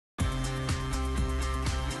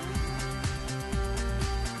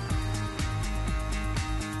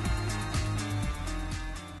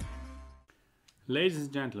Ladies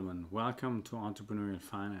and gentlemen, welcome to Entrepreneurial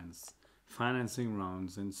Finance, Financing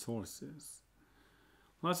Rounds and Sources.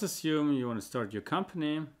 Let's assume you want to start your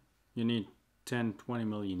company, you need 10-20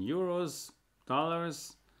 million euros,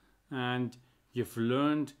 dollars, and you've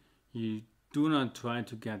learned you do not try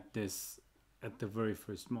to get this at the very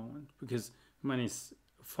first moment because money is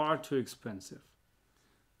far too expensive.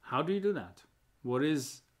 How do you do that? What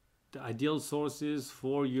is the ideal sources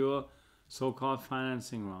for your so-called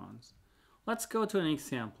financing rounds? Let's go to an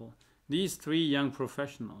example. These three young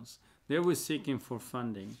professionals, they were seeking for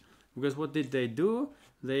funding because what did they do?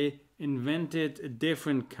 They invented a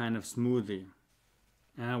different kind of smoothie.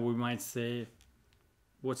 And we might say,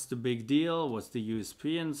 what's the big deal? What's the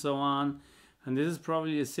USP and so on? And this is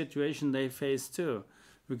probably a situation they face too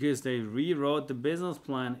because they rewrote the business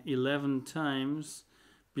plan 11 times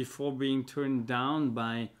before being turned down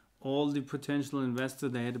by all the potential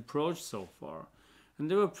investors they had approached so far. And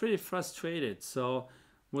they were pretty frustrated. So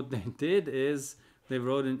what they did is they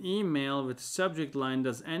wrote an email with the subject line,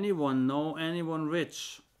 "Does anyone know anyone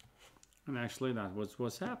rich?" And actually that was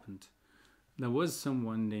what happened. There was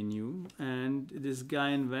someone they knew, and this guy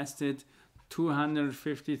invested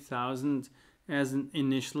 250,000 as an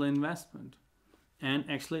initial investment. And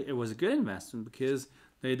actually it was a good investment because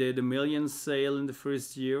they did $1 million sale in the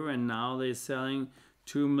first year, and now they're selling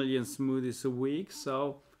 2 million smoothies a week.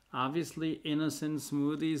 So obviously innocent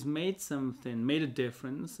smoothies made a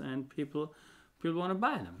difference, and people want to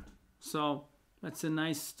buy them. So that's a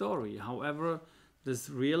nice story. However, does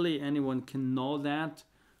really anyone can know that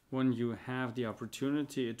when you have the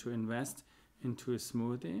opportunity to invest into a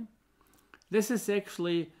smoothie? This is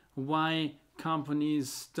actually why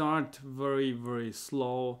companies start very, very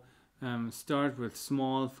slow, start with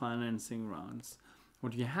small financing rounds.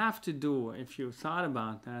 What you have to do, if you thought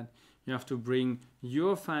about that, you have to bring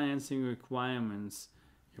your financing requirements,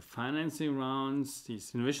 your financing rounds,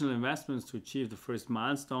 these initial investments to achieve the first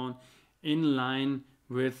milestone in line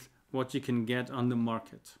with what you can get on the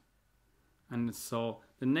market. And so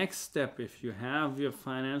the next step, if you have your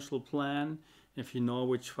financial plan, if you know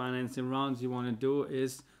which financing rounds you want to do,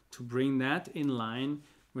 is to bring that in line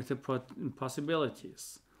with the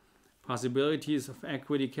possibilities. Possibilities of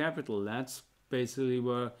equity capital, that's basically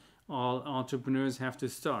where all entrepreneurs have to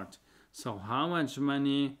start. So how much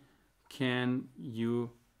money can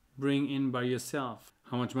you bring in by yourself?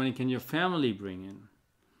 How much money can your family bring in?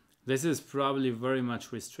 This is probably very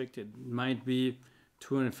much restricted. It might be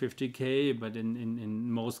 250K, but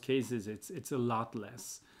in most cases it's a lot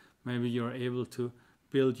less. Maybe you're able to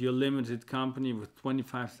build your limited company with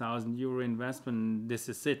 25,000 euro investment, and this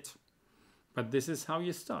is it. But this is how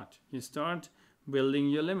you start. You start building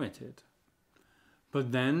your limited.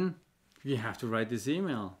 But then you have to write this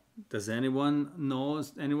email. Does anyone know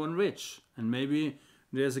anyone rich? And maybe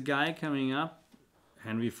there's a guy coming up,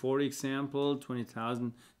 Henry Ford example,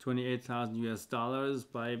 28,000 US dollars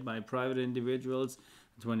by private individuals.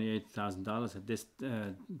 $28,000 at this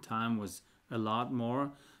time was a lot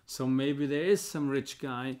more. So maybe there is some rich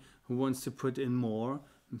guy who wants to put in more,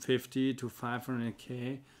 50 to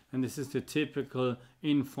 500K. And this is the typical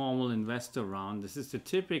informal investor round. This is the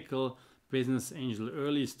typical business angel,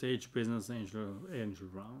 early stage business angel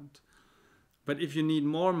round. But if you need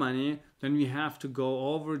more money, then we have to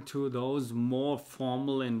go over to those more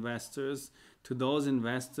formal investors, to those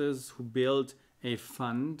investors who build a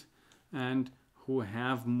fund and who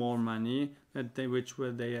have more money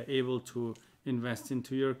where they are able to invest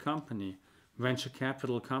into your company, venture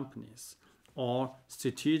capital companies, or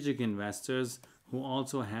strategic investors who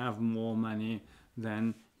also have more money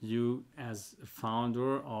than you as a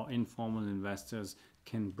founder or informal investors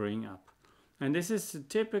can bring up. And this is a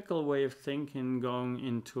typical way of thinking going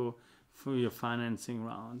into for your financing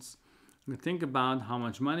rounds. You think about how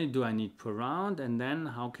much money do I need per round, and then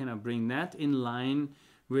how can I bring that in line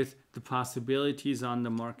with the possibilities on the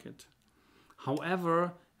market.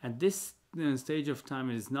 However, at this stage of time,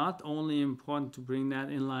 it is not only important to bring that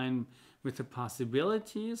in line with the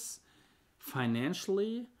possibilities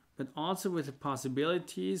financially, but also with the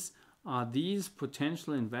possibilities, are these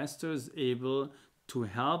potential investors able to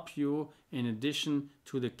help you in addition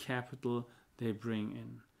to the capital they bring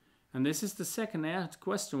in? And this is the second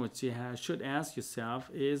question which you should ask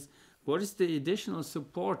yourself is, what is the additional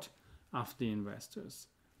support of the investors?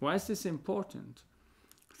 Why is this important?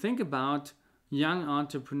 Think about young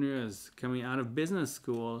entrepreneurs coming out of business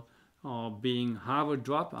school or being Harvard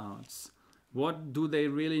dropouts. What do they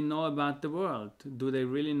really know about the world? Do they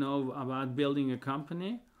really know about building a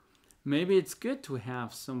company? Maybe it's good to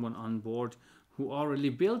have someone on board who already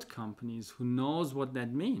built companies, who knows what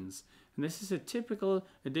that means. And this is a typical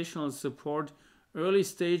additional support early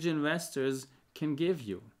stage investors can give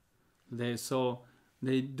you. They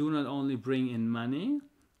do not only bring in money,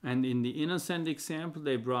 and in the Innocent example,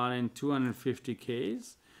 they brought in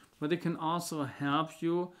 250Ks, but they can also help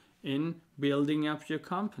you in building up your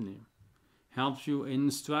company, help you in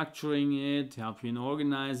structuring it, help you in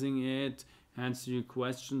organizing it, answer your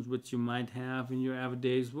questions which you might have in your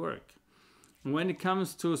everyday's work. And when it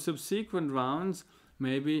comes to subsequent rounds,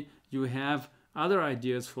 maybe you have other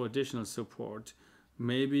ideas for additional support.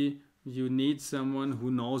 Maybe you need someone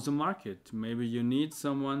who knows the market. Maybe you need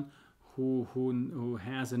someone who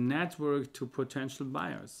has a network to potential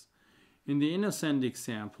buyers. In the Innocent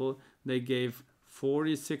example, they gave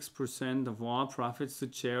 46% of all profits to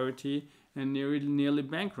charity and nearly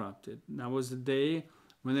bankrupted. That was the day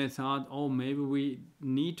when they thought, oh, maybe we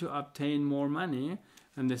need to obtain more money.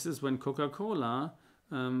 And this is when Coca-Cola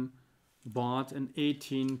bought an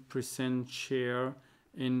 18% share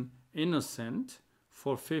in Innocent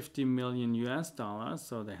for $50 million US.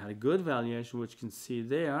 So they had a good valuation, which you can see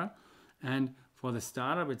there. And for the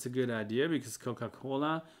startup, it's a good idea because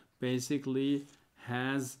Coca-Cola basically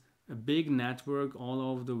has a big network all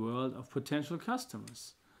over the world of potential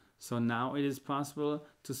customers. So now it is possible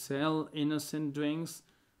to sell Innocent drinks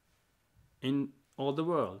in all the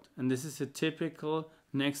world. And this is a typical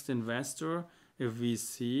next investor, a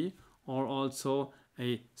VC, or also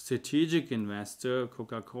a strategic investor.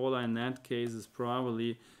 Coca-Cola in that case is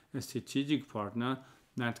probably a strategic partner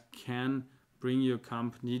that can bring your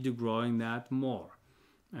company to growing that more.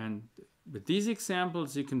 And with these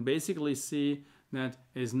examples, you can basically see that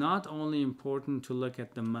it is not only important to look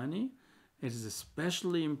at the money, it is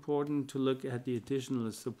especially important to look at the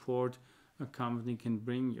additional support a company can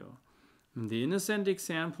bring you. In the Innocent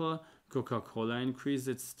example, Coca-Cola increased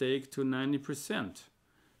its stake to 90%,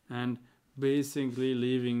 and basically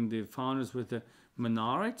leaving the founders with a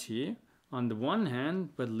minority on the one hand,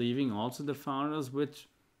 but leaving also the founders with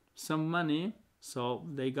some money. So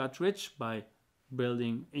they got rich by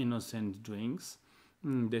building Innocent drinks.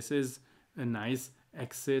 This is a nice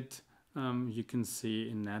exit you can see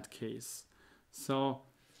in that case. So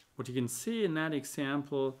what you can see in that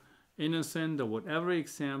example, Innocent or whatever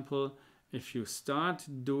example, if you start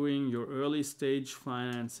doing your early stage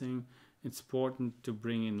financing, it's important to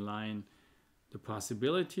bring in line the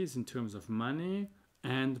possibilities in terms of money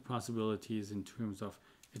and the possibilities in terms of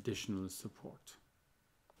additional support.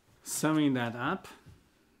 Summing that up,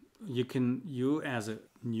 you as a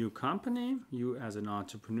new company, you as an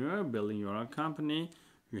entrepreneur building your own company,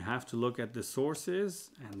 you have to look at the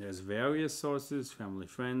sources, and there's various sources: family,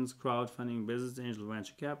 friends, crowdfunding, business angel,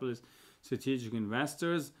 venture capitalists, strategic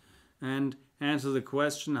investors, and answer the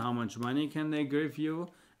question, how much money can they give you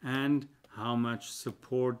and how much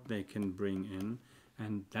support they can bring in.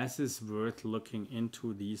 And this is worth looking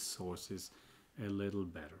into these sources a little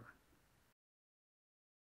better.